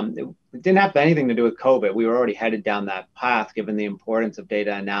 It didn't have anything to do with COVID. We were already headed down that path, given the importance of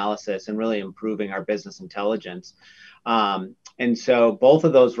data analysis and really improving our business intelligence. And so both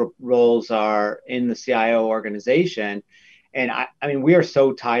of those roles are in the CIO organization. And I mean, we are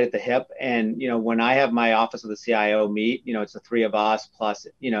so tied at the hip. And, when I have my office of the CIO meet, it's the three of us plus,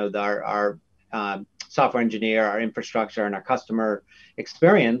 our software engineer, our infrastructure, and our customer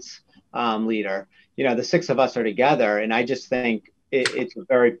experience leader. The six of us are together. And I just think it's a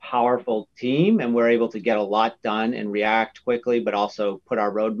very powerful team, and we're able to get a lot done and react quickly, but also put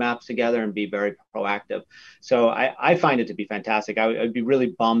our roadmaps together and be very proactive. So I find it to be fantastic. I'd be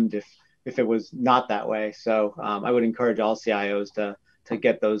really bummed if it was not that way. So I would encourage all CIOs to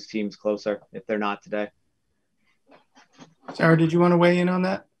get those teams closer if they're not today. Sarah, did you want to weigh in on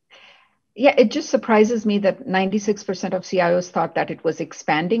that? Yeah, it just surprises me that 96% of CIOs thought that it was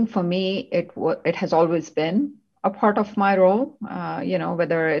expanding. For me, it has always been a part of my role,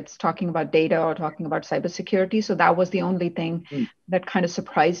 whether it's talking about data or talking about cybersecurity. So that was the only thing that kind of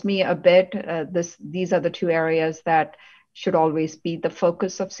surprised me a bit. These are the two areas that should always be the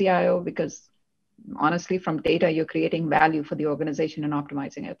focus of CIO, because honestly, from data, you're creating value for the organization and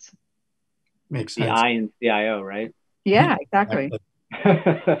optimizing it. Makes sense. The I in CIO, right? Yeah, exactly.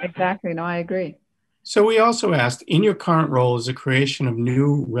 Exactly. No, I agree. So we also asked, in your current role, is the creation of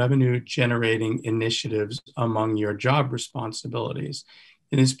new revenue generating initiatives among your job responsibilities?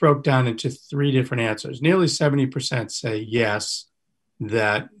 And it's broke down into three different answers. Nearly 70% say yes,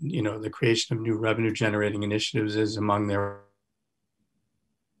 that the creation of new revenue generating initiatives is among their.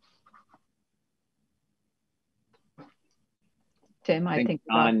 Tim, I think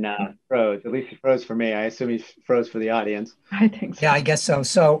John froze. At least he froze for me. I assume he froze for the audience. I think so. Yeah, I guess so.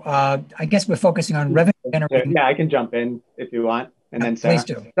 So I guess we're focusing on revenue generating. Yeah, I can jump in if you want, and then Sarah. Please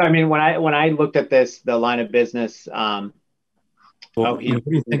do. So, I mean, when I looked at the line of business. What do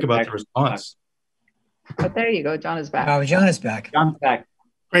you think about the response? But there you go. John is back. Oh, John is back. John's back.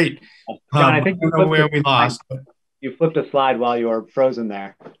 Great. John, I think I don't know where we lost. But you flipped a slide while you were frozen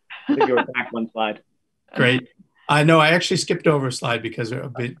there. I think you were back one slide. Great. I know I actually skipped over a slide because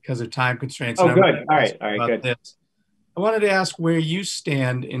of time constraints. Oh, good. All right, good. This. I wanted to ask where you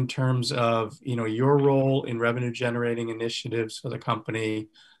stand in terms of your role in revenue generating initiatives for the company,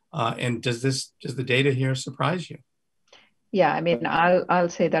 and does the data here surprise you? Yeah, I mean, I'll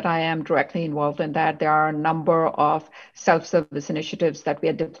say that I am directly involved in that. There are a number of self-service initiatives that we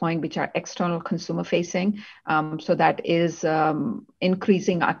are deploying, which are external consumer facing. So that is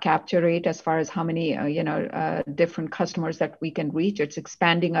increasing our capture rate as far as how many, different customers that we can reach. It's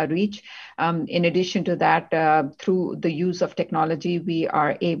expanding our reach. In addition to that, through the use of technology, we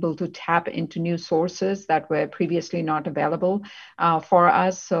are able to tap into new sources that were previously not available for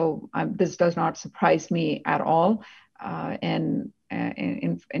us. So this does not surprise me at all. And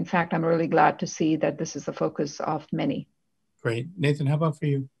in fact, I'm really glad to see that this is the focus of many. Great. Nathan, how about for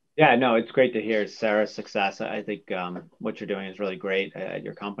you? Yeah, no, it's great to hear Sarah's success. I think what you're doing is really great at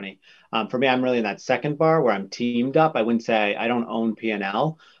your company. For me, I'm really in that second bar where I'm teamed up. I wouldn't say I don't own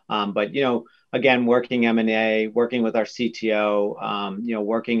P&L, but, again, working M&A, working with our CTO,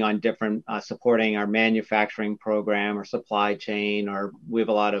 working on different, supporting our manufacturing program or supply chain, or we have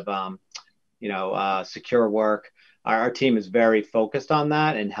a lot of, secure work. Our team is very focused on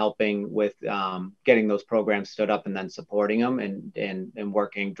that and helping with getting those programs stood up and then supporting them and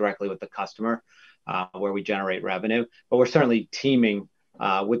working directly with the customer where we generate revenue. But we're certainly teaming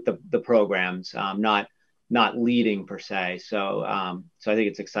with the programs, not leading per se. So I think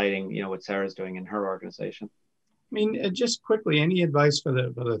it's exciting, what Sarah's doing in her organization. I mean, just quickly, any advice for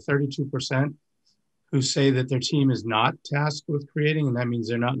the 32% who say that their team is not tasked with creating, and that means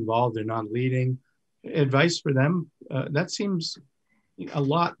they're not involved, they're not leading? Advice for them? That seems a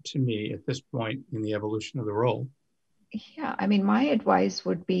lot to me at this point in the evolution of the role. Yeah, I mean, my advice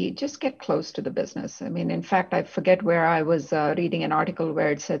would be just get close to the business. I mean, in fact, I forget where I was reading an article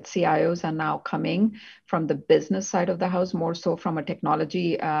where it said CIOs are now coming from the business side of the house, more so from a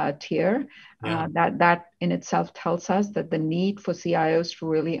technology tier. Yeah. That in itself tells us that the need for CIOs to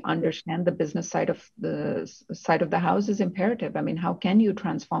really understand the business side of the house is imperative. I mean, how can you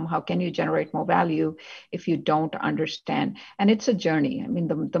transform? How can you generate more value if you don't understand? And it's a journey. I mean,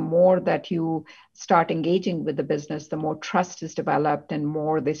 the more that you start engaging with the business, the more trust is developed and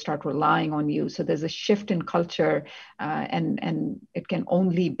more they start relying on you. So there's a shift in culture, and it can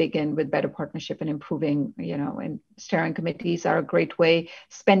only begin with better partnership and improving. And steering committees are a great way.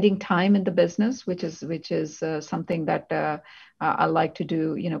 Spending time in the business, which is something that I like to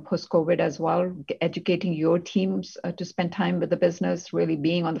do, post-COVID as well. Educating your teams to spend time with the business, really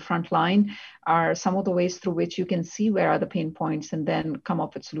being on the front line, are some of the ways through which you can see where are the pain points and then come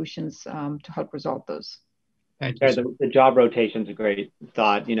up with solutions to help resolve those. Thank you. The job rotation is a great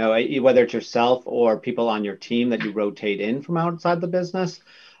thought. Whether it's yourself or people on your team that you rotate in from outside the business,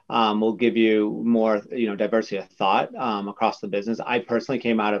 will give you more, diversity of thought across the business. I personally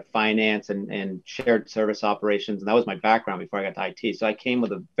came out of finance and shared service operations, and that was my background before I got to IT. So I came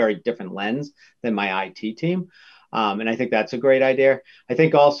with a very different lens than my IT team, and I think that's a great idea. I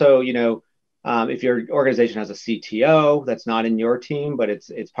think also, if your organization has a CTO that's not in your team, but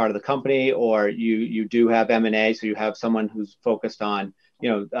it's part of the company, or you do have M&A, so you have someone who's focused on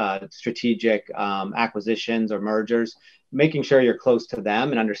strategic acquisitions or mergers, making sure you're close to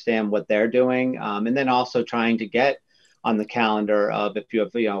them and understand what they're doing, and then also trying to get on the calendar of, if you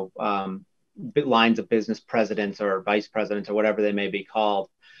have lines of business presidents or vice presidents or whatever they may be called,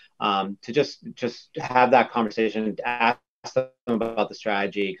 to just have that conversation, ask them about the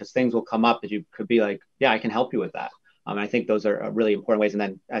strategy, because things will come up that you could be like, yeah, I can help you with that. I think those are really important ways. And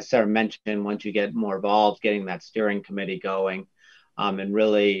then, as Sarah mentioned, once you get more involved, getting that steering committee going, and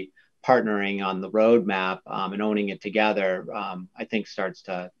really partnering on the roadmap, and owning it together, I think starts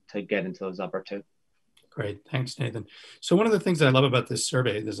to get into those upper two. Great. Thanks, Nathan. So one of the things that I love about this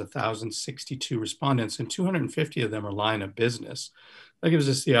survey, there's 1,062 respondents and 250 of them are line of business. That gives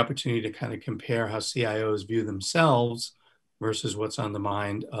us the opportunity to kind of compare how CIOs view themselves versus what's on the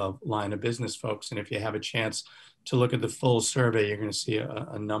mind of line of business folks. And if you have a chance to look at the full survey, you're going to see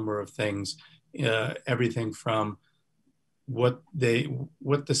a number of things, everything from what the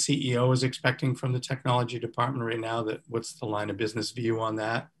CEO is expecting from the technology department right now, what's the line of business view on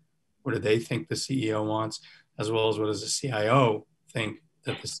that? What do they think the CEO wants, as well as what does the CIO think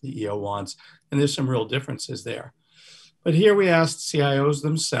that the CEO wants? And there's some real differences there. But here we asked CIOs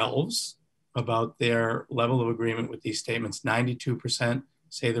themselves about their level of agreement with these statements. 92%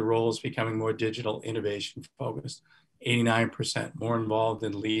 say the role is becoming more digital innovation focused. 89% more involved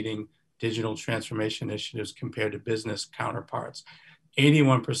in leading digital transformation initiatives compared to business counterparts.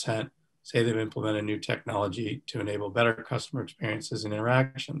 81% say they've implemented new technology to enable better customer experiences and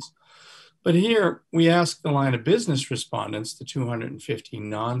interactions. But here we ask the line of business respondents, the 250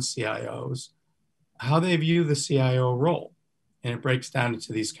 non-CIOs, how they view the CIO role. And it breaks down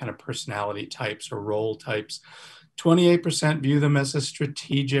into these kind of personality types or role types. 28% view them as a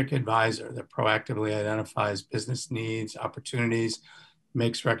strategic advisor that proactively identifies business needs, opportunities,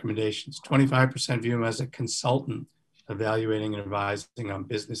 makes recommendations. 25% view them as a consultant, evaluating and advising on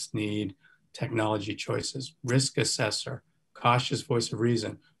business need, technology choices, risk assessor, cautious voice of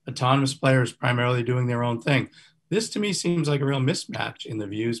reason, autonomous players primarily doing their own thing. This to me seems like a real mismatch in the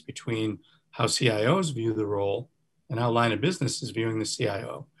views between how CIOs view the role and how line of business is viewing the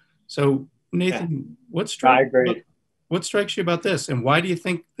CIO. So Nathan, what strikes you about this, and why do you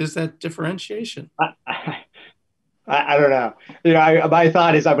think there's that differentiation? I don't know. My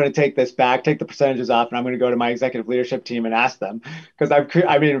thought is I'm going to take this back, take the percentages off, and I'm going to go to my executive leadership team and ask them. Because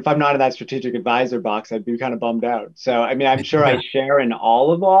if I'm not in that strategic advisor box, I'd be kind of bummed out. So, I'm sure I share in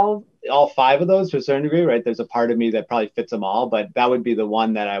all five of those to a certain degree, right? There's a part of me that probably fits them all, but that would be the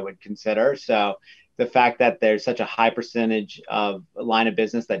one that I would consider. So the fact that there's such a high percentage of line of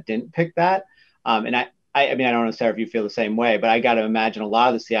business that didn't pick that, and I don't know, Sarah, if you feel the same way, but I got to imagine a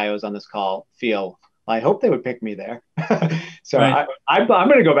lot of the CIOs on this call feel, I hope they would pick me there. So right. I'm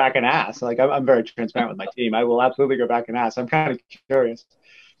going to go back and ask. I'm very transparent with my team. I will absolutely go back and ask. I'm kind of curious.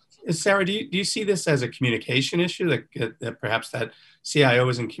 Sarah, do you see this as a communication issue, that perhaps that CIO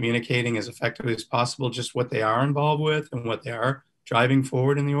isn't communicating as effectively as possible, just what they are involved with and what they are driving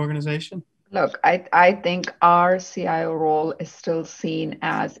forward in the organization? Look, I think our CIO role is still seen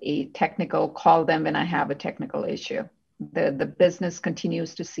as a technical, call them when I have a technical issue. The business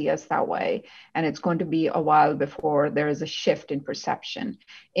continues to see us that way, and it's going to be a while before there is a shift in perception.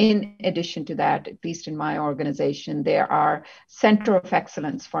 In addition to that, at least in my organization, there are center of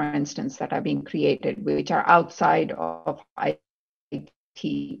excellence, for instance, that are being created, which are outside of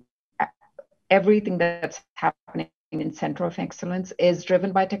IT. Everything that's happening in center of excellence is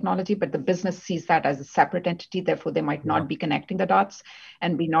driven by technology, but the business sees that as a separate entity. Therefore, they might not be connecting the dots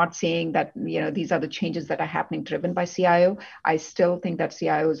and be not seeing that, these are the changes that are happening driven by CIO. I still think that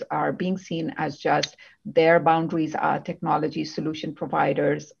CIOs are being seen as just their boundaries are technology solution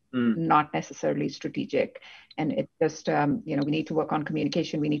providers, not necessarily strategic. And it just, we need to work on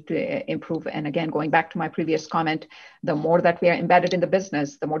communication. We need to improve. And again, going back to my previous comment, the more that we are embedded in the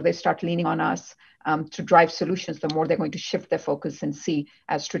business, the more they start leaning on us to drive solutions, the more they're going to shift their focus and see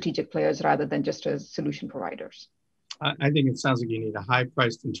as strategic players rather than just as solution providers. I think it sounds like you need a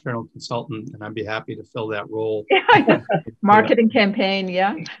high-priced internal consultant, and I'd be happy to fill that role. Marketing campaign,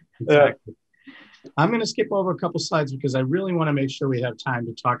 yeah. Exactly. I'm going to skip over a couple slides because I really want to make sure we have time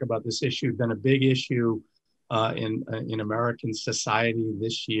to talk about this issue. It's been a big issue in American society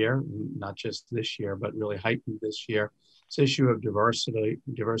this year, not just this year, but really heightened this year. It's the issue of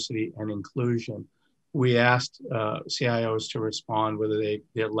diversity and inclusion. We asked CIOs to respond whether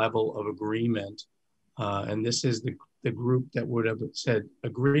their level of agreement, and this is the group that would have said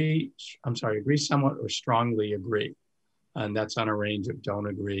agree somewhat, or strongly agree. And that's on a range of don't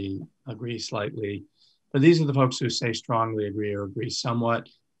agree, agree slightly. But these are the folks who say strongly agree or agree somewhat.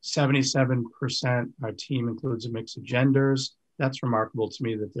 77%, our team includes a mix of genders. That's remarkable to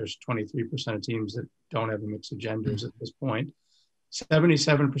me that there's 23% of teams that don't have a mix of genders at this point.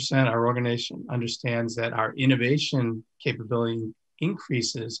 77%, our organization understands that our innovation capability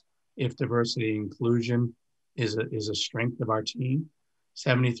increases if diversity and inclusion is a strength of our team.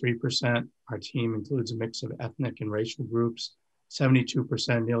 73%, our team includes a mix of ethnic and racial groups.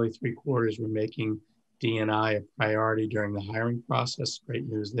 72%, nearly 3/4, were making D&I a priority during the hiring process. Great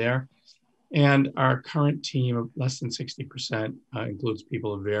news there. And our current team of less than 60% includes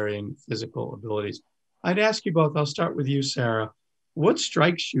people of varying physical abilities. I'd ask you both, I'll start with you, Sarah. What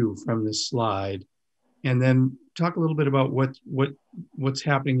strikes you from this slide? And then talk a little bit about what's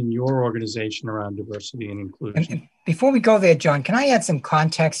happening in your organization around diversity and inclusion. And before we go there, John, can I add some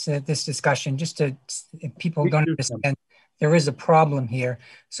context to this discussion, just to, if people don't understand, there is a problem here.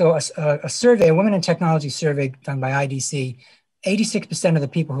 So a survey, a Women in Technology survey done by IDC, 86% of the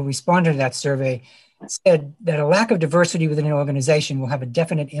people who responded to that survey said that a lack of diversity within an organization will have a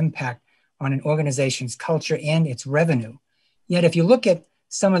definite impact on an organization's culture and its revenue. Yet if you look at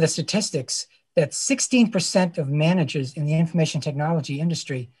some of the statistics, that 16% of managers in the information technology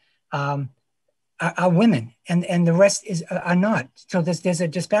industry are women, and the rest are not. So there's a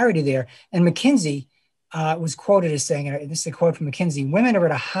disparity there. And McKinsey was quoted as saying, and this is a quote from McKinsey, women are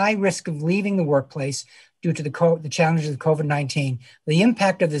at a high risk of leaving the workplace due to the challenges of COVID-19. The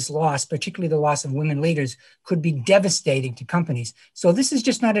impact of this loss, particularly the loss of women leaders, could be devastating to companies. So this is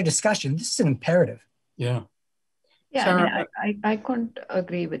just not a discussion. This is an imperative. Yeah. Yeah, Sarah, I couldn't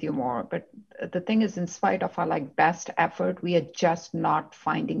agree with you more. But the thing is, in spite of our best effort, we are just not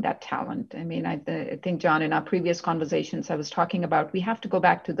finding that talent. I mean, I think, John, in our previous conversations, I was talking about we have to go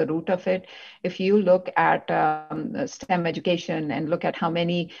back to the root of it. If you look at STEM education and look at how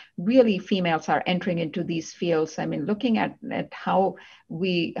many really females are entering into these fields, I mean, looking at how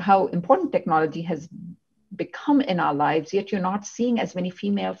important technology has become in our lives, yet you're not seeing as many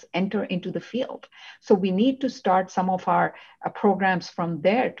females enter into the field. So we need to start some of our programs from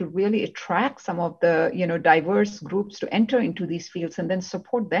there to really attract some of the diverse groups to enter into these fields and then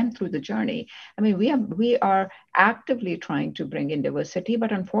support them through the journey. I mean, we are actively trying to bring in diversity,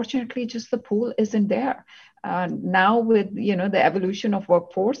 but unfortunately, just the pool isn't there. Now with the evolution of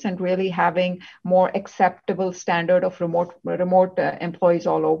workforce and really having more acceptable standard of remote employees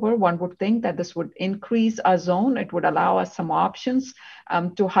all over, one would think that this would increase our zone. It would allow us some options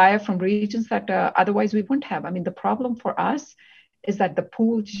to hire from regions that otherwise we wouldn't have. I mean, the problem for us is that the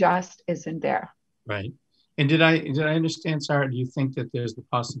pool just isn't there. Right. And did I understand, Sarah, do you think that there's the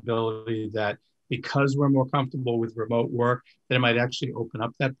possibility that because we're more comfortable with remote work, that it might actually open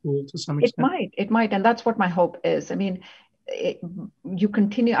up that pool to some extent? It might. And that's what my hope is. I mean, I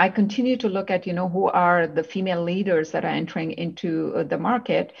continue to look at, who are the female leaders that are entering into the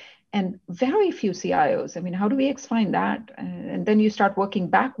market, and very few CIOs. I mean, how do we explain that? And then you start working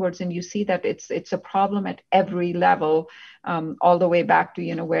backwards and you see that it's a problem at every level, all the way back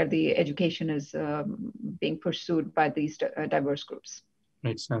to, where the education is being pursued by these diverse groups.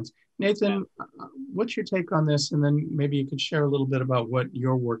 Makes sense. Nathan, what's your take on this? And then maybe you could share a little bit about what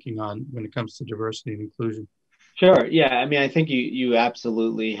you're working on when it comes to diversity and inclusion. Sure. Yeah. I mean, I think you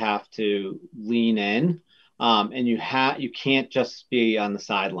absolutely have to lean in, and you can't just be on the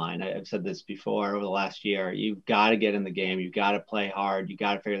sideline. I've said this before over the last year. You've got to get in the game. You've got to play hard. You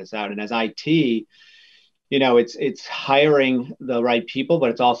got to figure this out. And as IT, it's hiring the right people,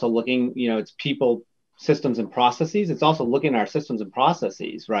 but it's also looking, it's people systems and processes, it's also looking at our systems and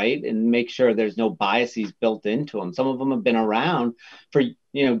processes, right? And make sure there's no biases built into them. Some of them have been around for,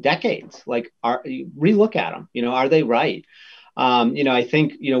 decades. Like, relook at them, are they right? I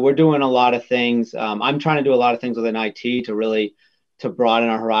think, we're doing a lot of things. I'm trying to do a lot of things within IT to broaden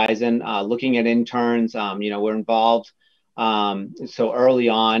our horizon, looking at interns. We're involved so early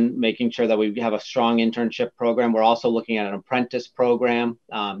on, making sure that we have a strong internship program. We're also looking at an apprentice program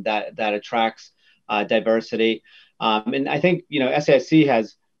that attracts diversity. And I think, SAIC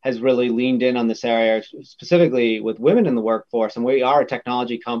has really leaned in on this area, specifically with women in the workforce. And we are a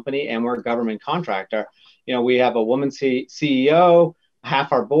technology company and we're a government contractor. We have a woman CEO,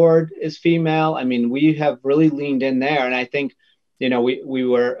 half our board is female. I mean, we have really leaned in there. And I think, I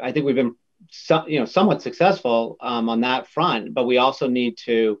think we've been, somewhat successful on that front, but we also need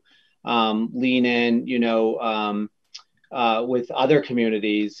to lean in, with other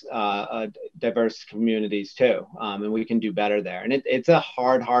communities, diverse communities too. And we can do better there. And it's a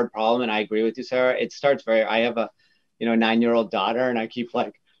hard problem. And I agree with you, Sarah. It starts I have a, 9-year-old daughter, and I keep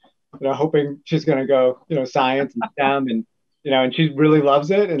hoping she's going to go, science and STEM, and she really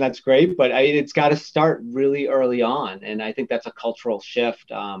loves it, and that's great. But it's got to start really early on. And I think that's a cultural shift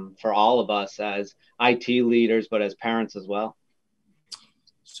for all of us as IT leaders, but as parents as well.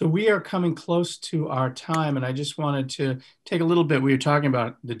 So we are coming close to our time, and I just wanted to take a little bit. We were talking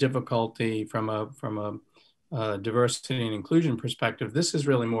about the difficulty from a diversity and inclusion perspective. This is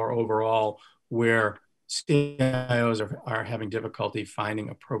really more overall where CIOs are having difficulty finding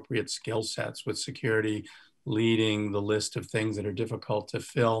appropriate skill sets, with security leading the list of things that are difficult to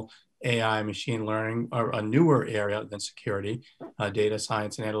fill. AI, machine learning are a newer area than security, data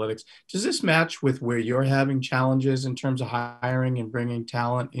science and analytics. Does this match with where you're having challenges in terms of hiring and bringing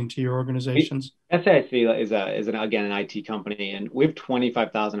talent into your organizations? SAIC is again an IT company, and we have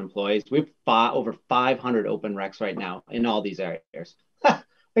 25,000 employees. We have over 500 open recs right now in all these areas. I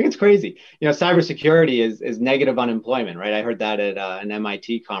think it's crazy. Cybersecurity is negative unemployment, right? I heard that at an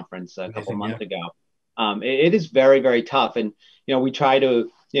MIT conference a couple months ago. It is very, very tough. And, we try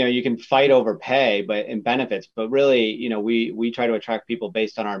to, you can fight over pay and benefits, but really, we try to attract people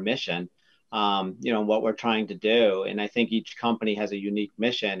based on our mission, what we're trying to do. And I think each company has a unique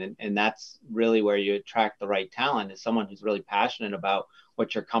mission, and that's really where you attract the right talent, is someone who's really passionate about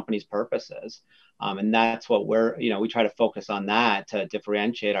what your company's purpose is. And that's what we try to focus on that to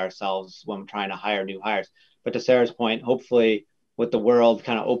differentiate ourselves when we're trying to hire new hires. But to Sarah's point, hopefully with the world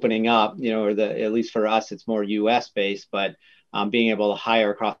kind of opening up, at least for us, it's more US based, but being able to hire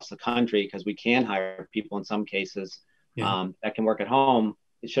across the country, because we can hire people in some cases that can work at home,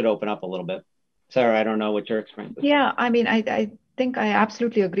 it should open up a little bit. Sarah, I don't know what your experience is. Yeah, I mean, I think I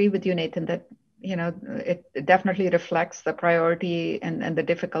absolutely agree with you, Nathan, that it definitely reflects the priority and the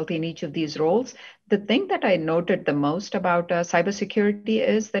difficulty in each of these roles. The thing that I noted the most about cybersecurity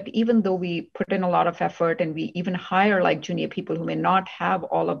is that even though we put in a lot of effort and we even hire like junior people who may not have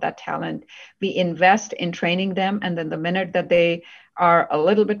all of that talent, we invest in training them. And then the minute that they are a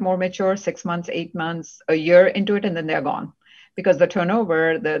little bit more mature, 6 months, 8 months, a year into it, and then they're gone. Because the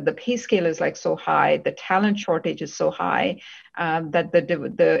turnover, the pay scale is so high, the talent shortage is so high that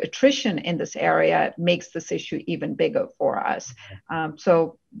the attrition in this area makes this issue even bigger for us.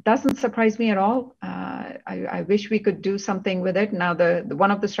 So doesn't surprise me at all. I wish we could do something with it. Now, the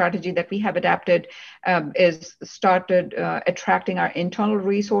one of the strategy that we have adapted is started attracting our internal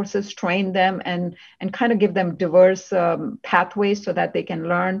resources, train them, and kind of give them diverse pathways so that they can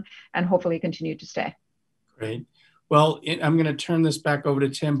learn and hopefully continue to stay. Great. Well, I'm going to turn this back over to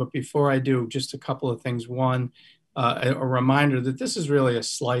Tim, but before I do, just a couple of things. One, a reminder that this is really a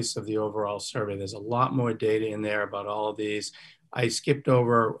slice of the overall survey. There's a lot more data in there about all of these. I skipped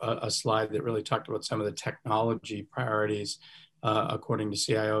over a slide that really talked about some of the technology priorities according to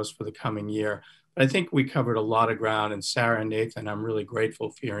CIOs for the coming year. But I think we covered a lot of ground. And Sarah and Nathan, I'm really grateful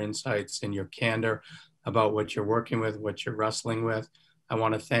for your insights and your candor about what you're working with, what you're wrestling with. I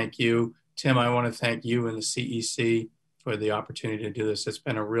want to thank you. Tim, I want to thank you and the CEC for the opportunity to do this. It's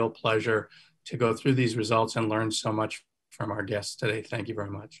been a real pleasure to go through these results and learn so much from our guests today. Thank you very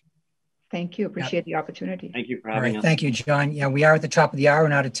much. Thank you. Appreciate the opportunity. Thank you for having us. Thank you, John. Yeah, we are at the top of the hour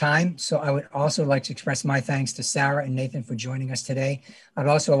and out of time. So I would also like to express my thanks to Sarah and Nathan for joining us today. I'd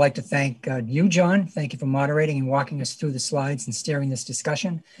also like to thank you, John. Thank you for moderating and walking us through the slides and steering this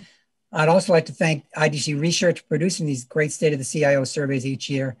discussion. I'd also like to thank IDG Research for producing these great State of the CIO surveys each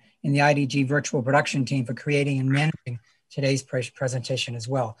year, and the IDG virtual production team for creating and managing today's presentation as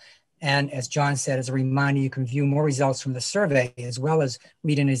well. And as John said, as a reminder, you can view more results from the survey as well as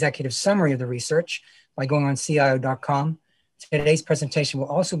read an executive summary of the research by going on CIO.com Today's presentation will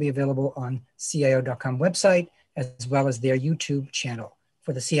also be available on CIO.com website, as well as their YouTube channel.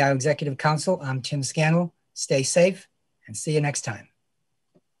 For the CIO Executive Council, I'm Tim Scannell. Stay safe and see you next time.